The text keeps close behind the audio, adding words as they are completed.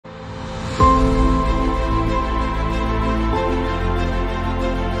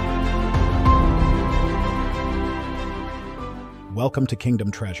Welcome to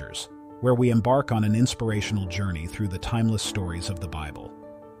Kingdom Treasures, where we embark on an inspirational journey through the timeless stories of the Bible.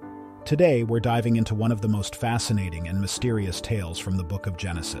 Today, we're diving into one of the most fascinating and mysterious tales from the book of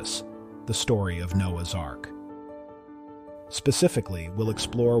Genesis, the story of Noah's Ark. Specifically, we'll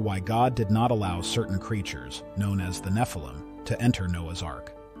explore why God did not allow certain creatures, known as the Nephilim, to enter Noah's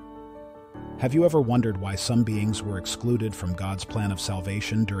Ark. Have you ever wondered why some beings were excluded from God's plan of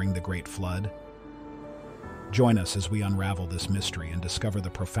salvation during the Great Flood? Join us as we unravel this mystery and discover the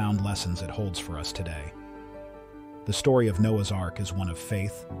profound lessons it holds for us today. The story of Noah's Ark is one of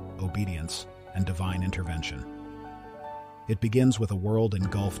faith, obedience, and divine intervention. It begins with a world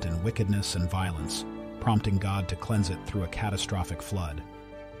engulfed in wickedness and violence, prompting God to cleanse it through a catastrophic flood.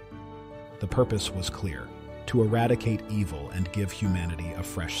 The purpose was clear: to eradicate evil and give humanity a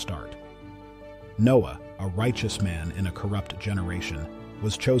fresh start. Noah, a righteous man in a corrupt generation,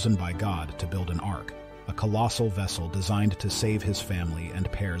 was chosen by God to build an ark, a colossal vessel designed to save his family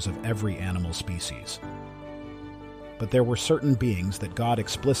and pairs of every animal species. But there were certain beings that God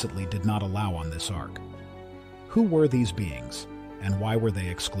explicitly did not allow on this ark. Who were these beings, and why were they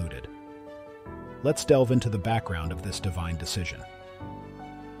excluded? Let's delve into the background of this divine decision.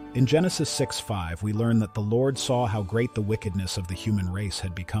 In Genesis 6:5, we learn that the Lord saw how great the wickedness of the human race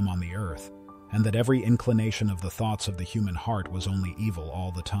had become on the earth, and that every inclination of the thoughts of the human heart was only evil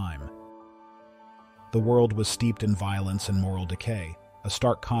all the time. The world was steeped in violence and moral decay, a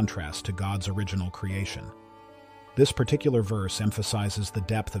stark contrast to God's original creation. This particular verse emphasizes the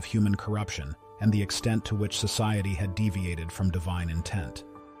depth of human corruption and the extent to which society had deviated from divine intent.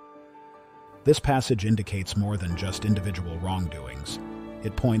 This passage indicates more than just individual wrongdoings.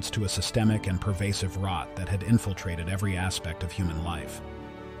 It points to a systemic and pervasive rot that had infiltrated every aspect of human life.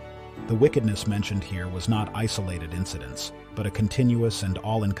 The wickedness mentioned here was not isolated incidents, but a continuous and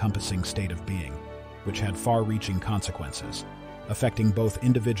all-encompassing state of being, which had far-reaching consequences, affecting both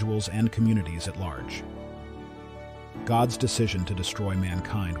individuals and communities at large. God's decision to destroy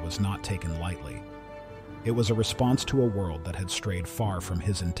mankind was not taken lightly. It was a response to a world that had strayed far from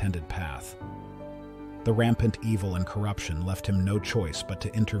his intended path. The rampant evil and corruption left him no choice but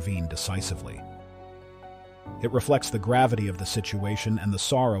to intervene decisively. It reflects the gravity of the situation and the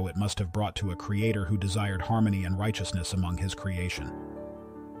sorrow it must have brought to a creator who desired harmony and righteousness among his creation.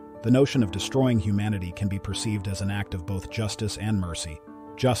 The notion of destroying humanity can be perceived as an act of both justice and mercy,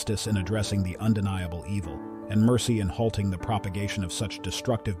 justice in addressing the undeniable evil, and mercy in halting the propagation of such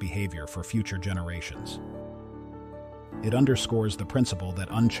destructive behavior for future generations. It underscores the principle that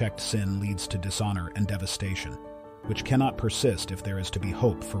unchecked sin leads to dishonor and devastation, which cannot persist if there is to be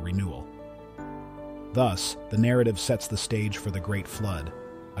hope for renewal. Thus, the narrative sets the stage for the Great Flood,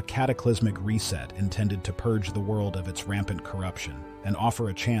 a cataclysmic reset intended to purge the world of its rampant corruption and offer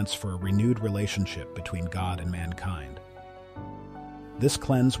a chance for a renewed relationship between God and mankind. This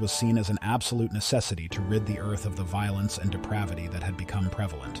cleanse was seen as an absolute necessity to rid the earth of the violence and depravity that had become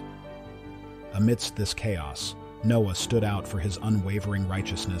prevalent. Amidst this chaos, Noah stood out for his unwavering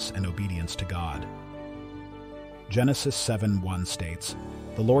righteousness and obedience to God. Genesis 7:1 states,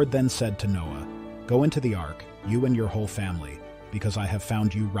 "The Lord then said to Noah, 'Go into the ark, you and your whole family, because I have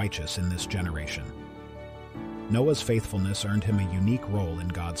found you righteous in this generation.'" Noah's faithfulness earned him a unique role in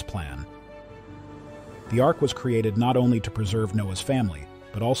God's plan. The ark was created not only to preserve Noah's family,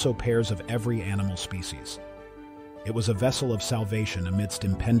 but also pairs of every animal species. It was a vessel of salvation amidst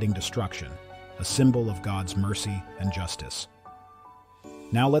impending destruction, a symbol of God's mercy and justice.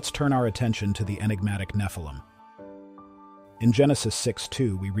 Now let's turn our attention to the enigmatic Nephilim. In Genesis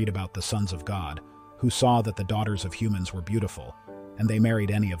 6:2, we read about the sons of God, who saw that the daughters of humans were beautiful, and they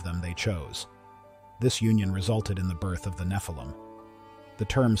married any of them they chose. This union resulted in the birth of the Nephilim. The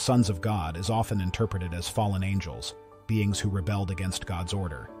term sons of God is often interpreted as fallen angels, beings who rebelled against God's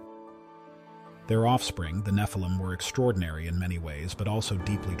order. Their offspring, the Nephilim, were extraordinary in many ways, but also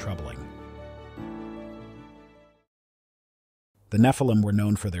deeply troubling. The Nephilim were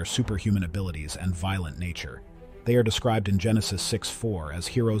known for their superhuman abilities and violent nature. They are described in Genesis 6:4 as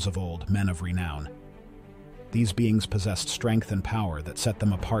heroes of old, men of renown. These beings possessed strength and power that set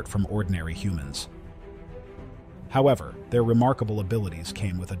them apart from ordinary humans. However, their remarkable abilities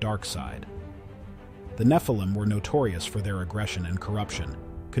came with a dark side. The Nephilim were notorious for their aggression and corruption,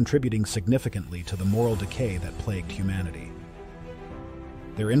 contributing significantly to the moral decay that plagued humanity.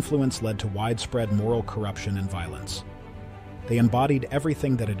 Their influence led to widespread moral corruption and violence. They embodied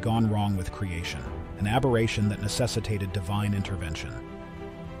everything that had gone wrong with creation, an aberration that necessitated divine intervention.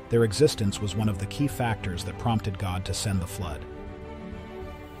 Their existence was one of the key factors that prompted God to send the flood.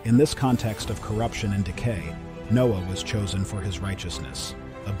 In this context of corruption and decay, Noah was chosen for his righteousness,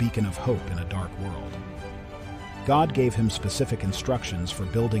 a beacon of hope in a dark world. God gave him specific instructions for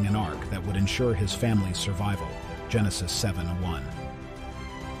building an ark that would ensure his family's survival. Genesis 7:1.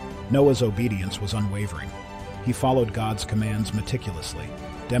 Noah's obedience was unwavering. He followed God's commands meticulously,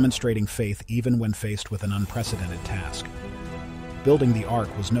 demonstrating faith even when faced with an unprecedented task. Building the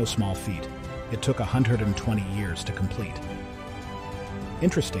ark was no small feat. It took 120 years to complete.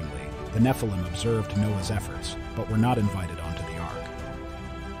 Interestingly, the Nephilim observed Noah's efforts, but were not invited onto the ark.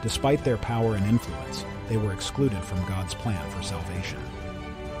 Despite their power and influence, they were excluded from God's plan for salvation.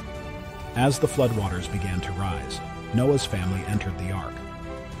 As the floodwaters began to rise, Noah's family entered the ark.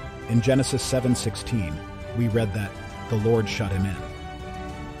 In Genesis 7:16, we read that the Lord shut him in.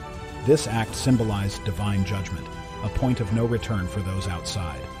 This act symbolized divine judgment, a point of no return for those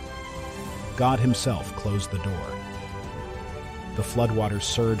outside. God himself closed the door. The floodwaters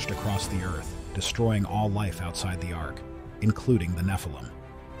surged across the earth, destroying all life outside the ark, including the Nephilim.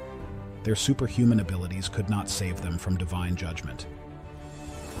 Their superhuman abilities could not save them from divine judgment.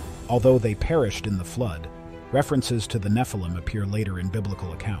 Although they perished in the flood, references to the Nephilim appear later in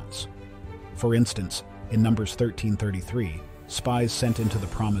biblical accounts. For instance, in Numbers 13:33, spies sent into the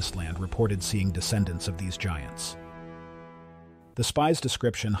Promised Land reported seeing descendants of these giants. The spy's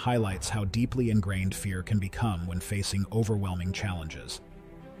description highlights how deeply ingrained fear can become when facing overwhelming challenges.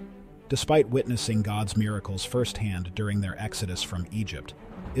 Despite witnessing God's miracles firsthand during their exodus from Egypt,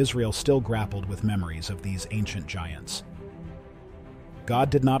 Israel still grappled with memories of these ancient giants. God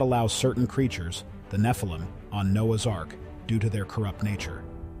did not allow certain creatures, the Nephilim, on Noah's Ark due to their corrupt nature.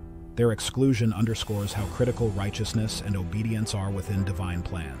 Their exclusion underscores how critical righteousness and obedience are within divine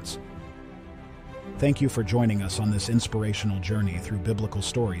plans. Thank you for joining us on this inspirational journey through biblical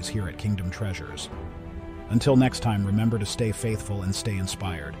stories here at Kingdom Treasures. Until next time, remember to stay faithful and stay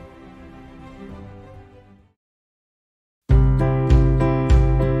inspired.